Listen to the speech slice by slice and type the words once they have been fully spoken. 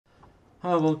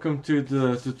Hi, welcome to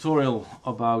the tutorial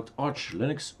about Arch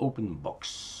Linux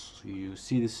Openbox. You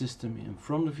see the system in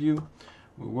front of you.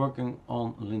 We're working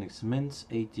on Linux Mint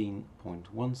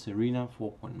 18.1 Serena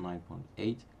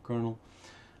 4.9.8 kernel,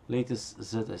 latest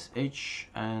ZSH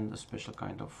and a special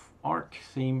kind of Arc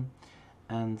theme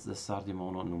and the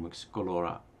Sardimono Numix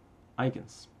Colora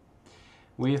icons.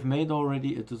 We have made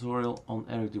already a tutorial on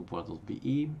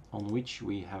erikdubois.be on which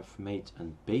we have made a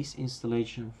base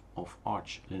installation of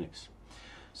Arch Linux.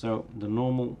 So the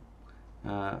normal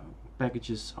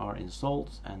packages are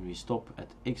installed and we stop at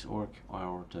xorg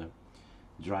or the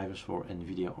drivers for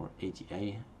NVIDIA or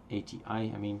ATI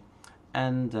I mean,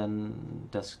 and then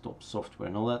desktop software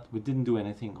and all that. We didn't do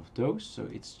anything of those, so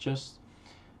it's just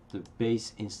the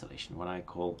base installation, what I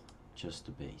call just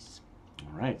the base.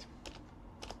 Alright,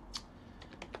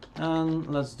 and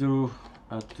let's do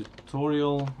a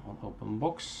tutorial on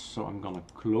Openbox. So I'm gonna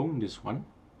clone this one.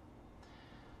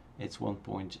 It's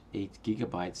 1.8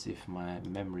 gigabytes if my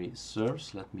memory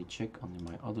serves. Let me check on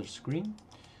my other screen.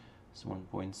 It's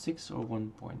 1.6 or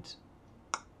 1.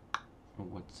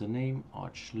 What's the name?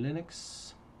 Arch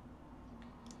Linux.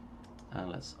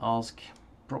 And let's ask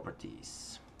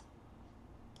properties.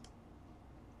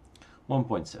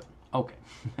 1.7. Okay,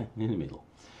 in the middle.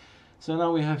 So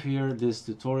now we have here this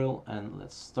tutorial and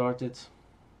let's start it.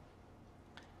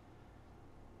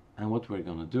 And what we're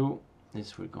gonna do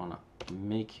is we're gonna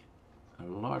make a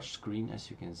large screen. As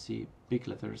you can see, big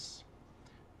letters.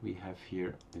 We have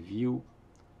here view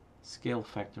scale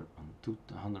factor on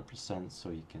 200% so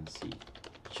you can see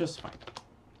just fine.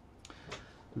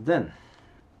 Then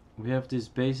we have this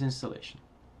base installation,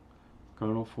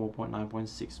 kernel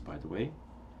 4.9.6 by the way.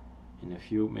 In a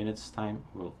few minutes time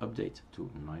we'll update to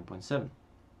 9.7.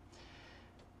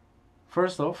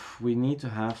 First off, we need to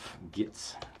have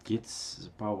Git. Git is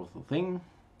a powerful thing,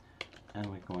 and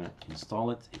we're going to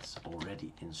install it. It's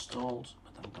already installed,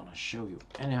 but I'm going to show you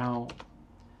anyhow.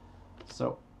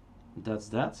 So that's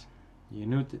that. You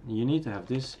need to have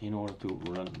this in order to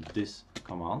run this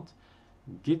command.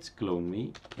 Git clone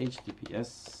me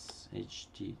https /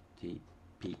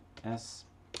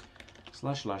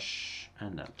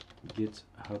 and then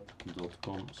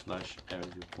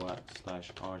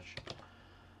github.com/erikdubois/arch,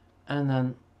 and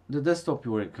then the desktop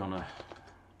we're gonna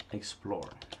explore,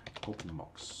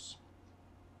 Openbox.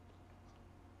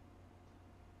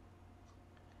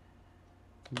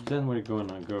 Then we're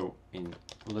gonna go in,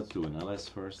 let's do an ls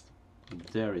first.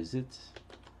 There is it.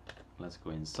 Let's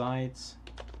go inside,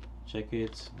 check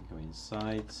it, go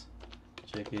inside,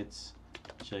 check it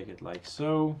like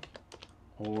so,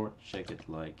 or check it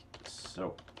like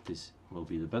so. This will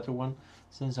be the better one,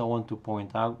 since I want to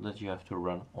point out that you have to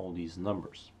run all these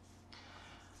numbers.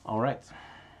 Alright,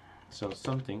 so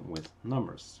something with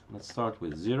numbers. Let's start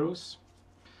with zeros.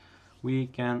 We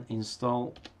can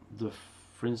install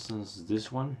for instance this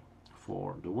one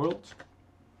for the world,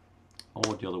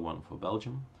 or the other one for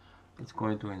Belgium. It's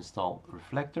going to install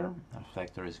Reflector.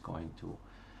 Reflector is going to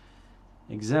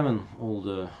examine all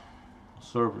the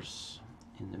servers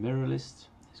in the mirror list.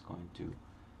 It's going to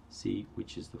see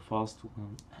which is the fast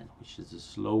one and which is the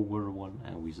slower one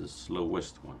and which is the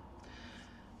slowest one.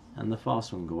 And the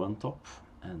fast one go on top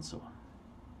and so on.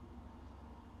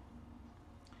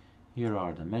 Here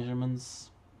are the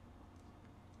measurements.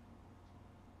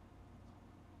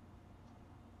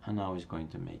 And now it's going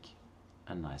to make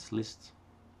a nice list,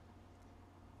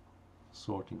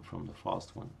 sorting from the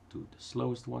fast one to the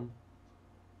slowest one.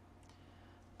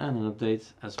 And an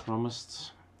update as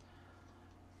promised.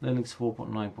 Linux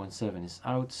 4.9.7 is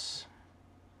out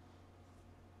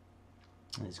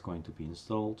and it's going to be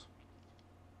installed.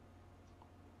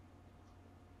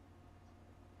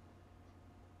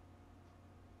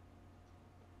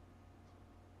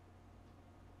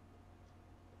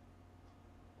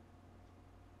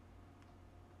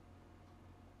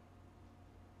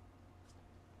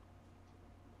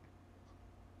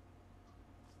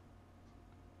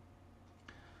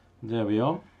 There we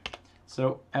are.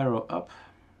 So arrow up,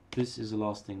 this is the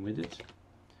last thing we did.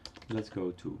 Let's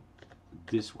go to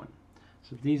this one.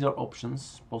 So these are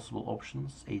options, possible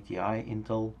options, ATI,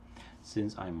 Intel.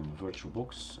 Since I'm on a virtual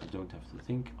box, I don't have to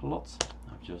think a lot.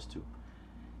 I have just to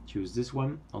choose this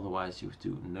one. Otherwise you have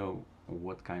to know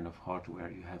what kind of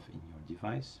hardware you have in your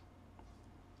device.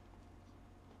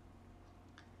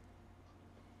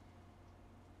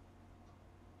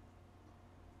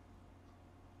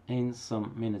 In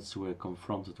some minutes we're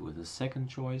confronted with a second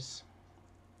choice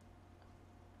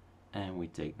and we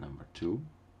take number 2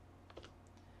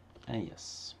 and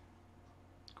yes,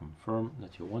 confirm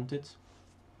that you want it.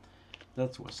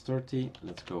 That was 30,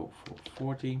 let's go for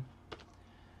 40.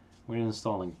 We're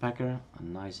installing Packer, a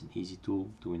nice and easy tool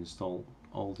to install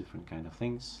all different kind of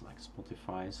things like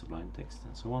Spotify, Sublime Text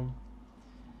and so on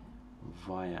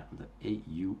via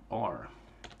the AUR.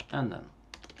 And then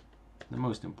the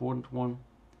most important one,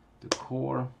 the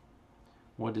core.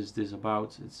 What is this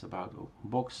about? It's about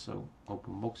Openbox, so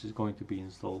Openbox is going to be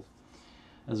installed,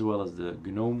 as well as the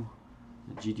GNOME,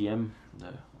 the GDM,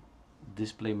 the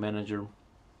display manager.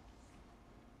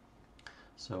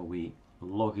 So we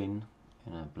log in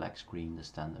a black screen, the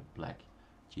standard black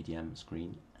GDM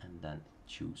screen, and then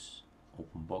choose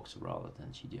Openbox rather than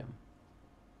GDM.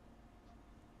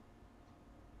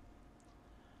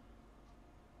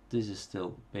 This is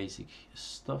still basic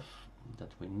stuff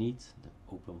that we need, the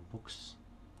Openbox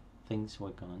things we're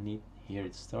gonna need. Here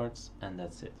it starts, and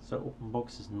that's it. So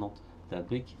Openbox is not that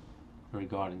big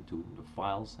regarding to the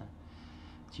files.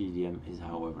 GDM is,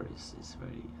 however, is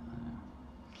very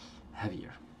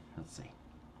heavier, let's say.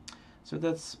 So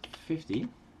that's 50.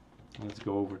 Let's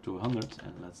go over to 100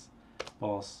 and let's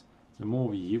pause the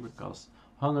movie here, because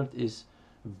 100 is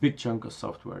a big chunk of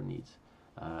software need.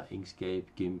 Inkscape,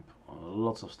 GIMP,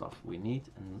 lots of stuff we need,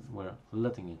 and we're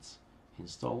letting it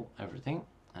install everything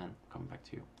and come back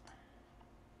to you.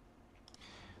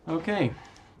 Okay,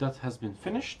 that has been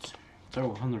finished. So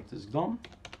 100 is done.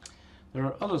 There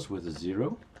are others with a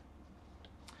 0.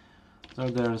 So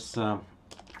there's the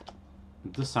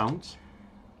sound.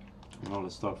 Well,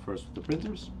 let's start first with the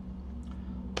printers.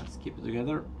 Let's keep it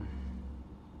together.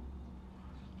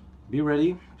 Be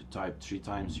ready to type 3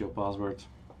 times your password,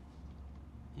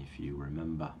 if you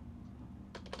remember.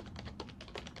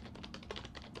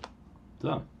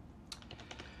 Done.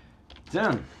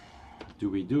 Then,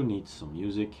 we do need some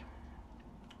music.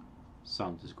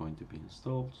 Sound is going to be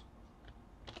installed.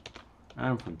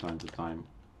 And from time to time,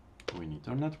 we need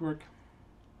our network.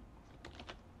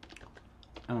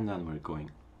 And then we're going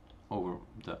over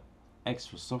the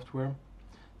extra software.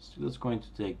 So that's going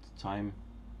to take the time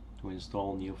to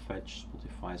install NeoFetch,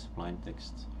 Spotify, Sublime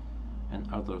Text, and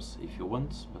others if you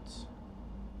want, but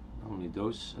only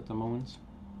those at the moment.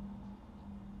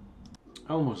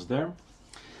 Almost there.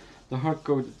 The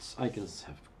hard-coded icons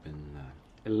have been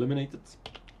eliminated,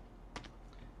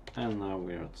 and now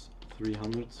we're at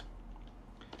 300.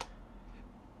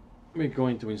 We're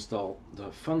going to install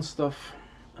the fun stuff,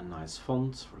 a nice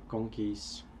font for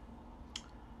conkeys,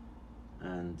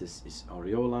 and this is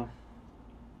Aureola,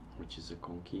 which is a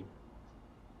conky.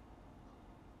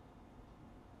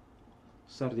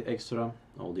 Sardi Extra,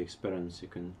 all the experiments you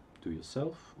can do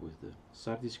yourself with the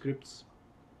Sardi scripts.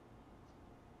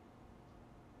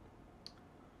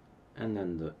 And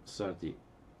then the Sardi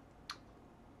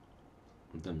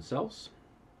themselves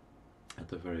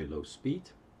at a very low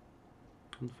speed,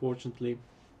 unfortunately.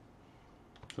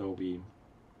 So we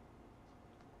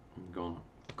gonna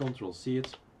Control C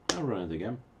it and run it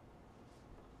again.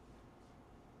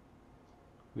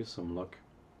 With some luck,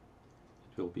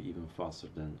 it will be even faster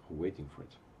than waiting for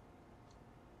it.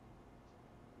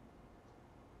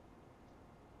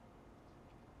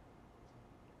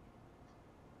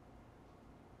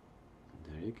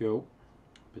 There you go,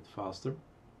 a bit faster.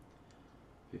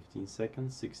 15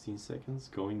 seconds, 16 seconds,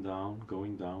 going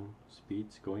down, speed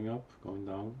going up, going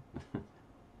down.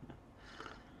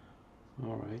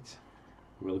 Alright,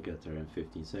 we'll get there in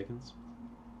 15 seconds.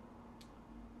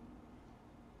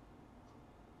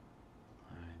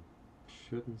 I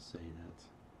shouldn't say that.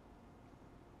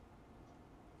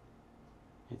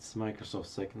 It's Microsoft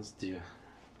seconds, dear.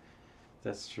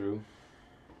 That's true.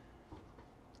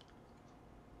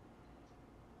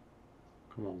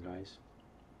 Come on, guys.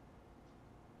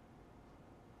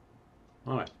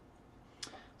 Alright,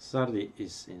 Sardi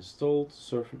is installed,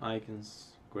 surfing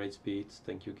icons, great speed,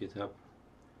 thank you GitHub.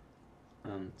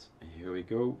 And here we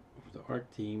go with the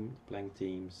arc theme, the blank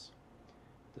themes,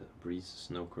 the breeze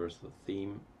snow cursor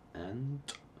theme, and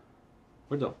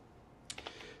we're done.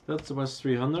 That was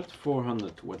 300,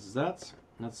 400, what's that?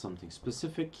 That's something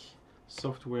specific,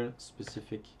 software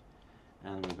specific,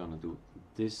 and we're gonna do,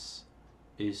 this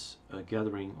is a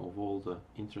gathering of all the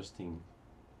interesting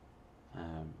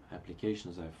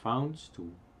applications I found to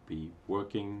be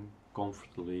working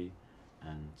comfortably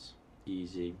and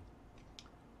easy,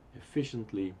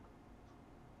 efficiently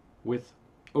with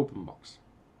Openbox,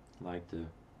 like the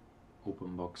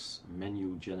Openbox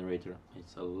menu generator.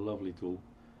 It's a lovely tool.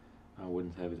 I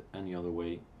wouldn't have it any other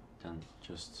way than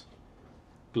just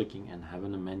clicking and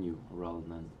having a menu rather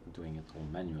than doing it all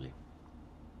manually.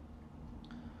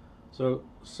 So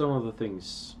some of the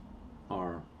things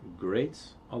are great,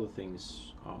 other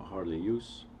things are hardly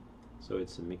used, so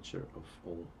it's a mixture of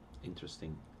all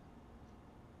interesting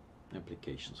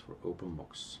applications for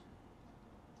Openbox.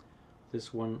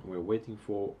 This one we're waiting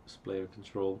for is player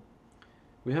control.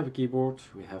 We have a keyboard,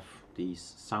 we have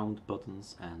these sound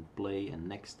buttons and play and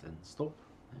next and stop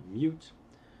and mute.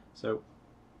 So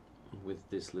with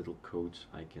this little code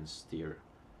I can steer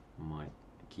my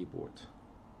keyboard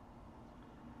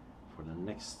for the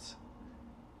next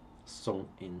song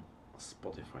in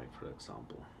Spotify, for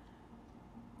example.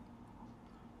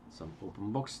 Some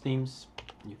Openbox themes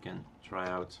you can try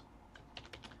out.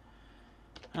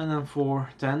 And then for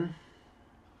 10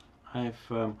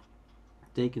 I've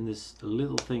taken this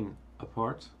little thing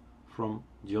apart from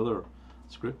the other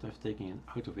script. I've taken it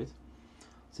out of it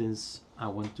since I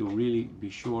want to really be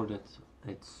sure that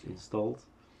it's installed,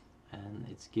 and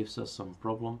it gives us some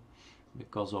problem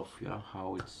because of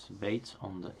how it's based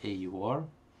on the AUR.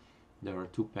 There are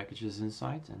two packages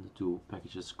inside and the two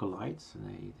packages collide,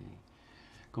 they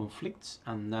conflict,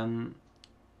 and then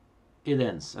it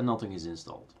ends and nothing is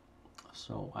installed.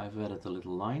 So I've added a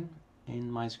little line in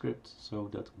my script so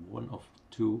that one of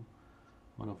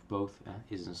both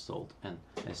is installed, and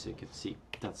as you can see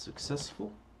that's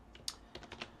successful.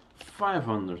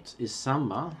 500 is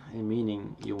Samba,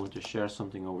 meaning you want to share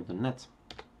something over the net.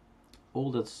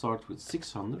 All that starts with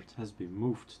 600 has been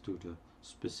moved to the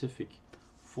specific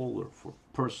folder for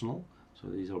personal, so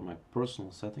these are my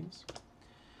personal settings.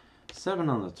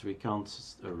 700 we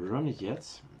can't run it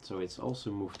yet, so it's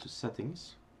also moved to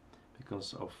settings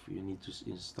because of you need to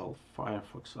install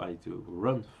Firefox. I need to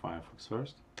run Firefox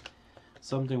first.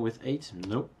 Something with 8,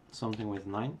 no. Something with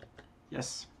 9,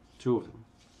 yes, 2 of them.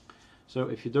 So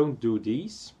if you don't do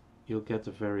these, you'll get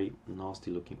a very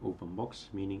nasty looking Openbox,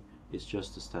 meaning it's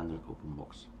just a standard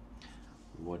Openbox.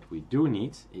 What we do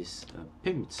need is a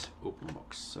pimped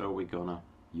Openbox. So we're gonna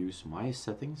use my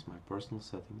settings, my personal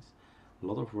settings. A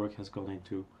lot of work has gone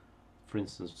into, for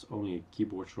instance, only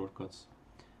keyboard shortcuts.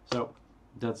 So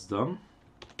that's done.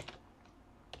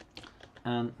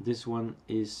 And this one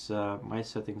is my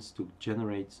settings to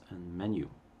generate a menu,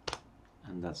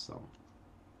 and that's done.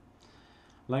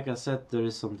 Like I said, there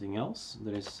is something else.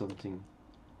 There is something,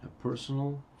 a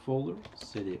personal folder,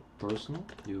 cd personal.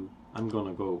 I'm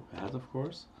gonna go ahead, of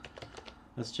course.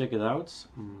 Let's check it out.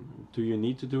 Do you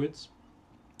need to do it?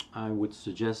 I would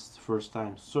suggest first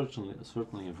time certainly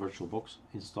a VirtualBox,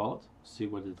 install it, see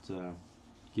what it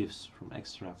gives from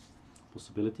extra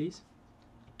possibilities.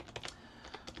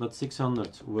 But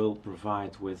 600 will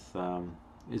provide with,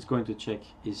 it's going to check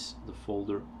is the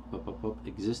folder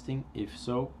existing. If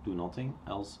so, do nothing,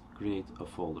 else create a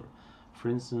folder. For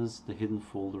instance, the hidden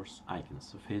folders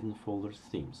icons, of hidden folders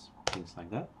themes, things like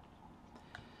that.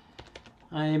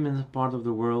 I am in a part of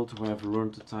the world where I've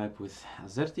learned to type with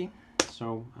Azerty,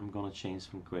 so I'm gonna change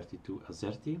from QWERTY to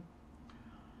Azerty.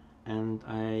 And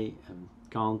I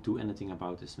can't do anything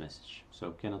about this message,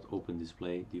 so cannot open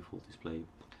display, default display.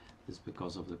 This is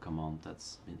because of the command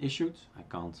that's been issued. I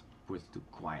can't put it to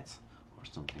quiet or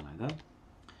something like that.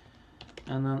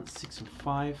 And then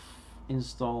 605,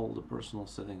 install the personal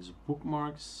settings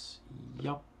bookmarks.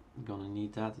 Yup, I'm gonna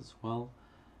need that as well.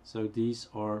 So these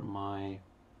are my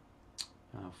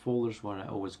folders where I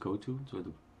always go to. So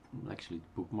actually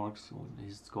bookmarks,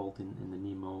 it's called in the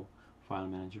Nemo file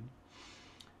manager.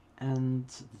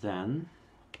 And then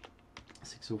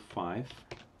 605,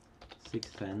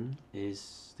 610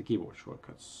 is the keyboard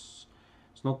shortcuts.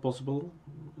 It's not possible,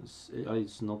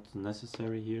 it's not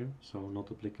necessary here, so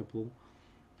not applicable.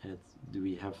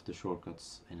 We have the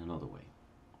shortcuts in another way.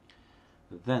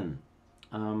 Then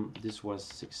this was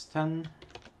 610,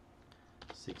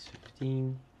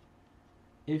 615.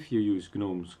 If you use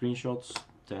GNOME screenshots,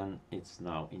 then it's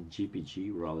now in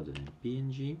GPG rather than in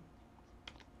PNG.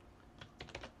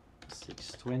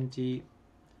 620.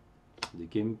 The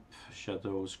GIMP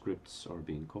shadow scripts are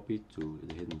being copied to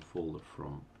the hidden folder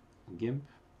from GIMP.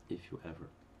 If you ever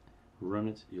run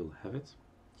it, you'll have it.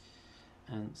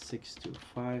 And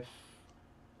 625,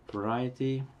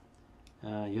 variety.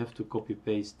 You have to copy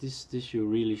paste this. This you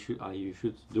really should. You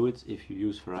should do it if you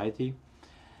use variety.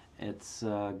 It's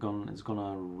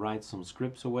gonna write some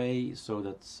scripts away so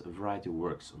that variety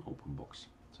works on Openbox.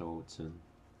 So it's a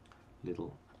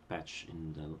little patch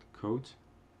in the code.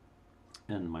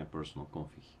 And my personal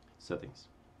config settings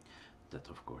that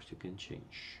of course you can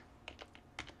change.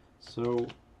 So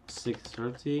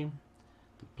 630,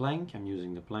 the plank, I'm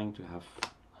using the plank to have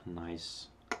a nice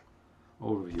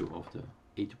overview of the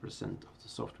 80% of the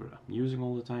software I'm using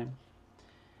all the time.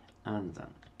 And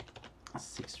then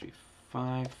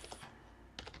 635,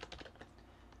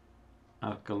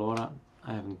 Alcalora,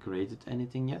 I haven't created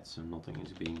anything yet, so nothing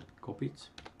is being copied.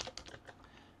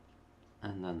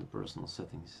 And then the personal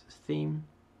settings theme,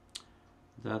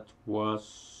 that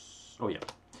was, oh yeah,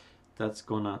 that's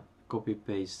gonna copy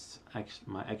paste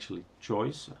my actually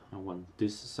choice. I want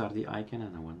this Sardi icon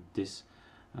and I want this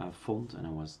font and I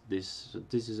want this. So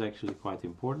this is actually quite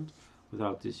important.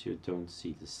 Without this you don't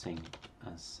see the same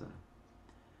as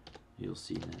you'll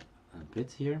see in a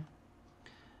bit here.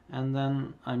 And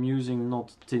then I'm using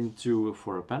not Tint2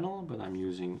 for a panel, but I'm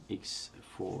using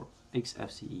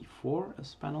XFCE4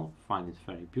 as panel. Find it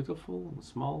very beautiful,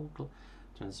 small,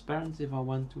 transparent if I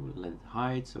want to. Let it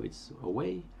hide so it's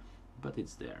away, but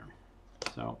it's there.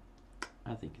 So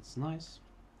I think it's nice.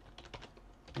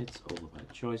 It's all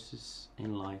about choices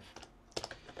in life.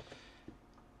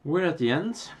 We're at the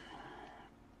end.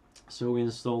 So we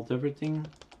installed everything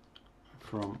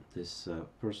from this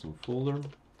personal folder.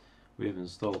 We have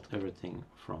installed everything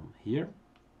from here.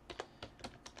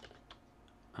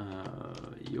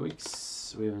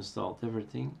 UX, we've installed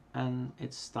everything, and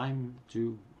it's time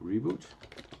to reboot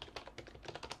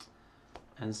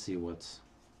and see what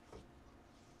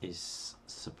is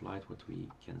supplied, what we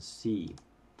can see.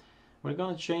 We're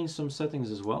going to change some settings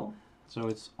as well, so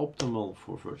it's optimal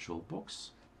for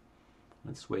VirtualBox.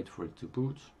 Let's wait for it to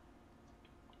boot.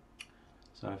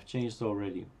 So I've changed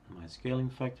already my scaling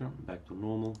factor back to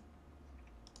normal.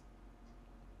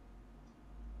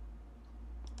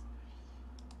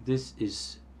 This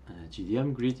is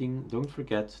GDM greeting. Don't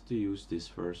forget to use this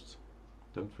first.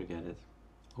 Don't forget it.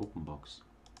 Openbox.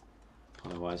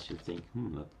 Otherwise you think,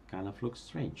 that kind of looks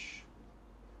strange.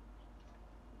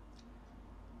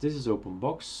 This is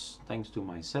Openbox. Thanks to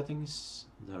my settings,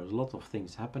 there's a lot of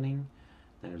things happening.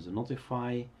 There's a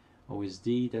notify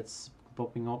OSD that's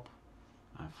popping up.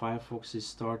 Firefox is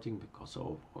starting because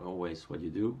always what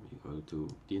you do, you go to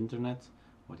the internet.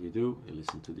 What you do, you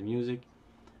listen to the music.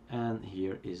 And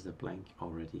here is the plank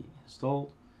already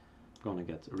installed. I'm gonna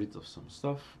get rid of some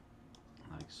stuff,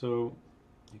 like so.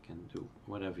 You can do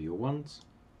whatever you want.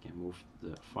 You can move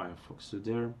the Firefox to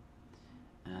there,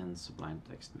 and Sublime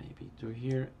Text maybe to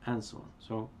here, and so on.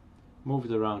 So move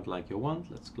it around like you want.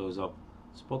 Let's close up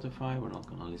Spotify. We're not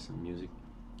gonna listen to music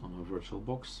on our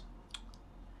VirtualBox.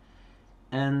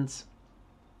 And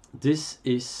this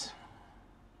is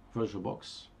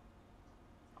VirtualBox.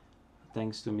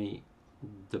 Thanks to me,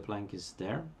 the plank is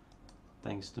there.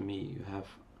 Thanks to me, you have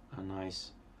a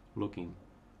nice looking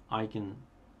icon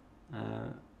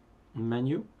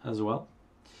menu as well.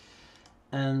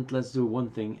 And let's do one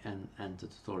thing and end the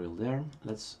tutorial there.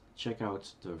 Let's check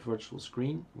out the virtual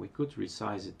screen. We could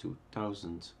resize it to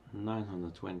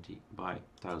 1920 by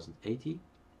 1080.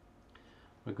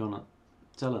 We're gonna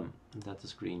tell him that the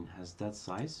screen has that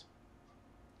size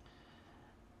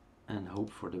and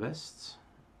hope for the best.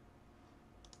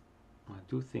 I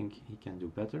do think he can do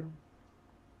better.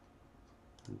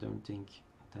 I don't think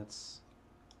that's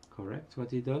correct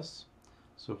what he does.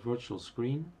 So virtual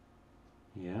screen,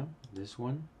 yeah, this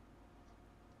one.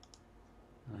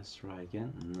 Let's try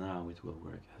again. Now it will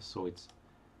work. So it's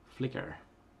flicker.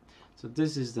 So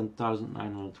this is the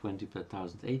 1920 by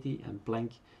 1080, and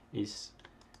blank is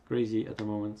crazy at the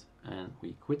moment, and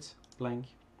we quit blank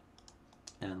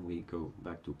and we go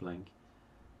back to blank,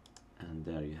 and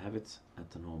there you have it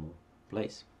at the normal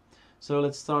place. So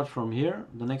let's start from here.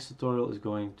 The next tutorial is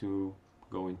going to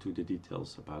go into the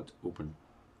details about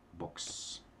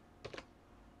Openbox.